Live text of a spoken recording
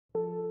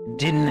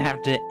Didn't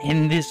have to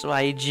end this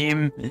way,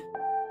 Jim.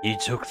 You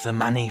took the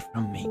money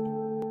from me.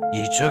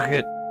 You took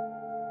it.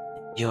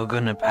 You're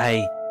gonna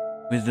pay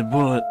with the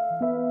bullet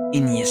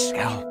in your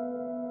skull.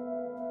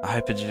 I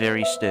hope it's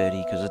very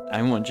sturdy, because I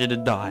don't want you to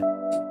die.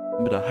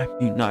 But I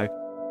hope you know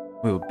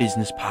we were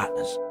business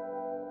partners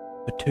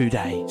for 2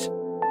 days.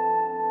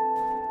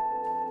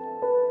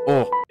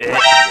 Oh,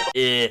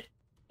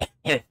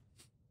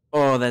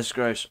 oh, that's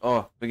gross.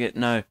 Oh, forget.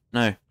 No,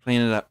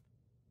 clean it up.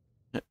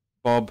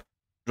 Bob,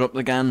 drop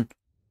the gun.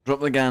 Drop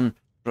the gun.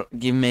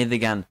 Give me the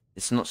gun.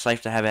 It's not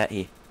safe to have out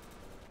here.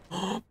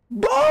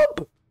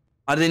 Bob!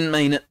 I didn't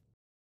mean it.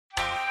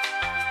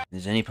 If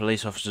there's any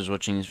police officers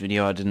watching this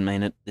video, I didn't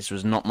mean it. This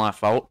was not my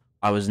fault.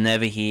 I was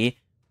never here.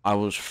 I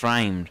was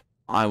framed.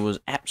 I was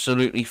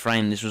absolutely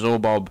framed. This was all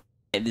Bob.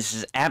 This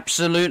is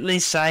absolutely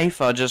safe.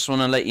 I just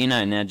want to let you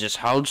know. Now just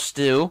hold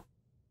still.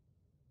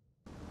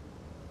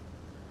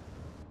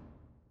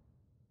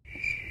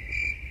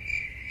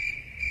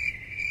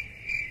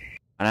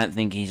 I don't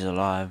think he's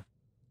alive.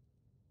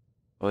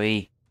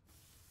 Oi.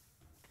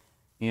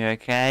 You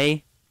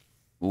okay?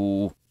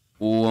 Ooh,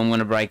 I'm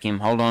gonna break him.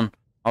 Hold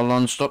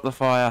on, stop the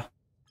fire.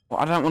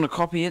 Well, I don't want to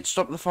copy it.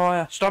 Stop the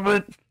fire. Stop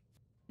it!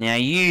 Now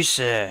you,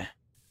 sir.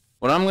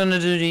 What I'm gonna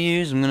do to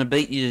you is I'm gonna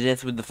beat you to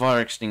death with the fire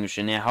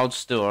extinguisher. Now hold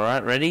still,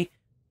 alright? Ready?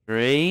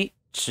 3,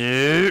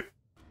 2...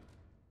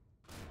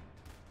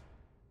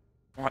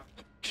 What?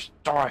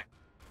 Just die.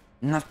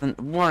 Nothing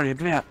to worry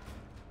about.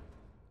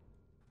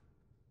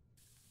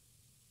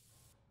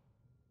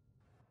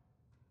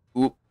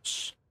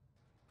 Oops.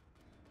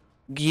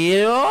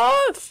 Get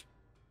off!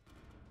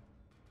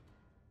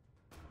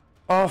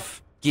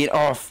 Off! Get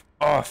off!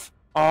 Off!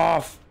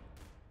 Off!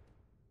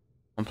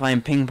 I'm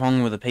playing ping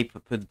pong with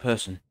a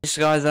person. This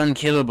guy's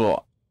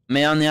unkillable.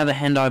 Me, on the other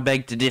hand, I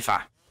beg to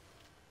differ.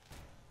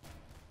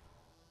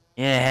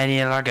 Yeah, how do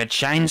you like a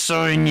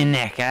chainsaw in your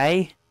neck, eh?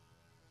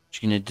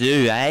 What you gonna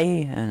do,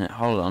 eh? And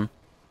hold on.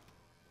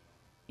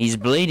 He's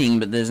bleeding,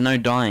 but there's no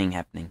dying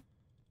happening.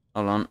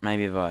 Hold on,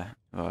 maybe if I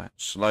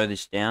slow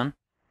this down.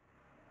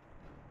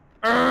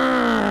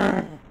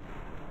 Oh!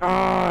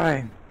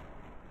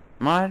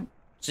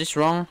 Is this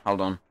wrong?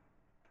 Hold on.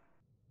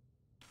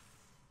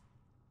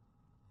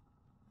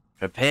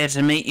 Prepare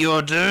to meet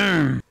your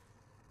doom.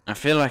 I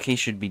feel like he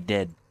should be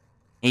dead.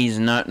 He's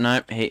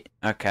nope.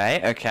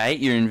 Okay.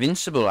 You're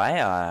invincible,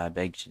 eh? I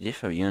beg to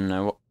differ. You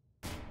know what?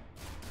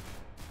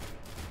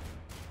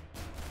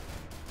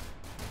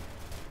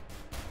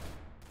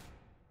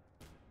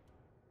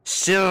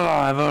 Still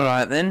alive,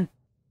 alright then.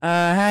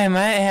 Hey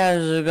mate,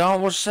 how's it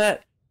going? What's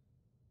that?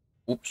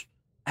 Oops.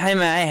 Hey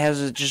mate,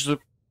 how's it? Just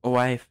look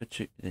away for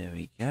 2. There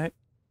we go.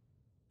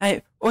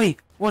 Hey, oi,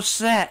 what's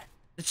that?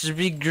 It's a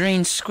big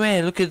green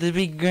square. Look at the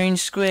big green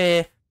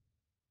square.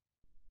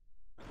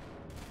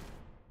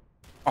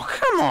 Oh,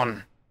 come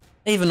on.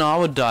 Even I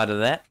would die to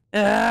that.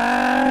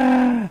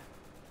 Ah!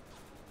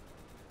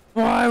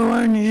 Why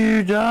won't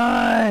you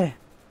die?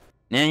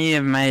 Now you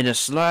have made a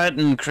slight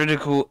and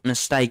critical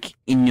mistake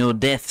in your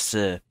death,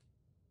 sir.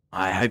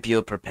 I hope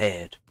you're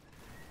prepared.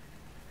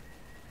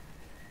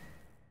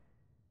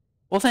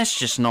 Well, that's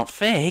just not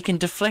fair. He can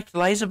deflect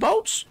laser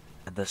bolts.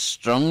 The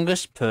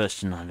strongest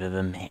person I've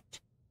ever met.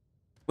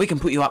 We can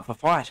put you up for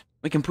fight.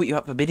 We can put you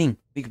up for bidding.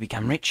 We could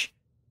become rich.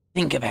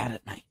 Think about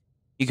it, mate.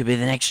 You could be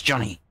the next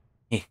Johnny.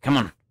 Here,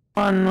 come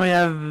on. We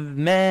have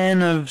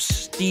Man of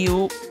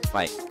Steel.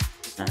 Wait.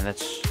 No,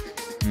 that's...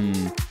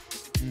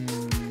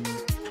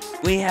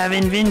 We have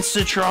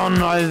Invincitron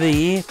over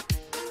here.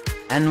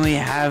 And we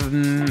have...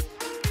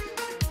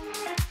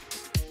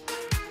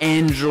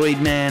 Android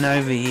Man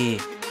over here.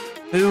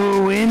 Who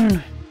will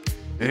win?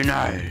 Who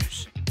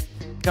knows?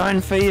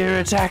 Going for your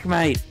attack,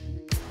 mate.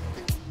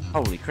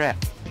 Holy crap.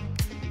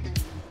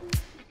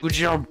 Good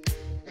job.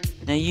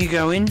 Now you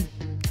go in.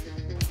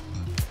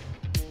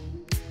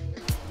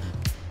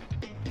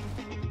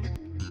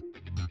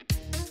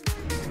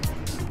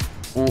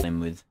 All them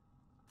with.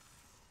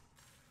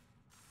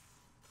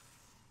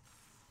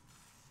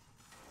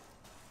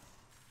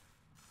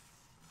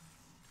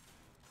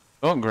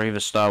 Oh,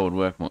 Grievous style would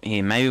work more.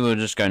 Here, maybe we'll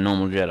just go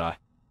normal Jedi.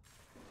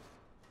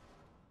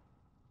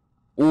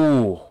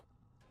 Ooh.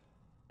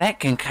 That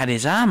can cut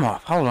his arm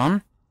off. Hold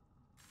on.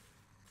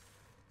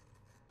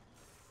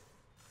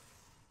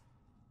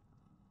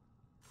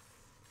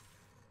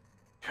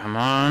 Come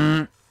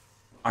on.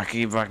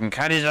 If I can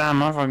cut his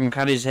arm off, I can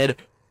cut his head.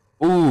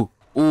 Ooh.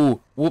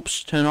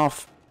 Whoops. Turn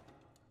off.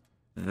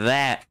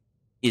 That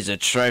is a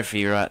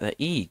trophy right there.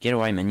 Eee, get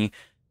away, menu.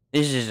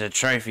 This is a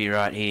trophy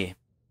right here.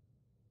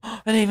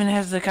 It even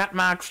has the cut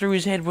mark through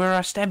his head where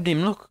I stabbed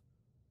him. Look.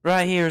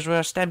 Right here is where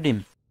I stabbed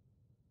him.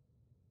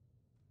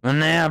 Well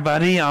now,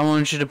 buddy, I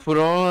want you to put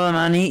all the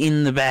money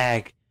in the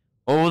bag.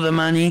 All the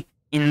money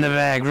in the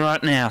bag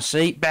right now.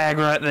 See? Bag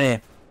right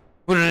there.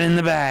 Put it in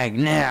the bag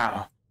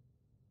now.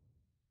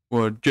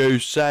 What'd you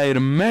say to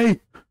me?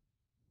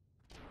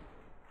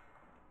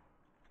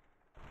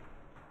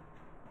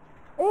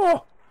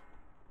 Oh!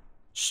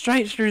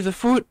 Straight through the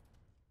foot.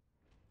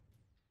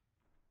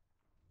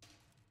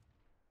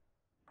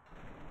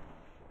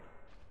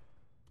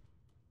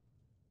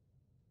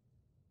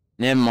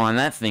 Never mind,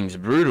 that thing's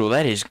brutal.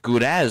 That is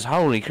good as.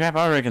 Holy crap,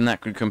 I reckon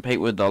that could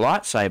compete with the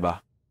lightsaber.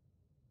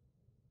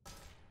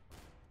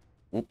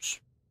 Whoops.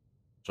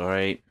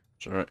 Sorry.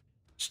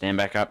 Stand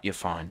back up, you're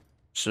fine.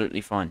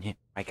 Absolutely fine. Here,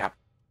 wake up.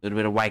 A little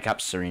bit of wake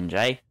up syringe,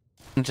 eh?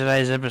 In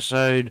today's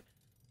episode,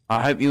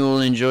 I hope you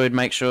all enjoyed.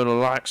 Make sure to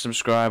like,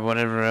 subscribe,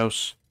 whatever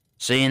else.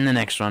 See you in the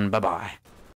next one. Bye-bye.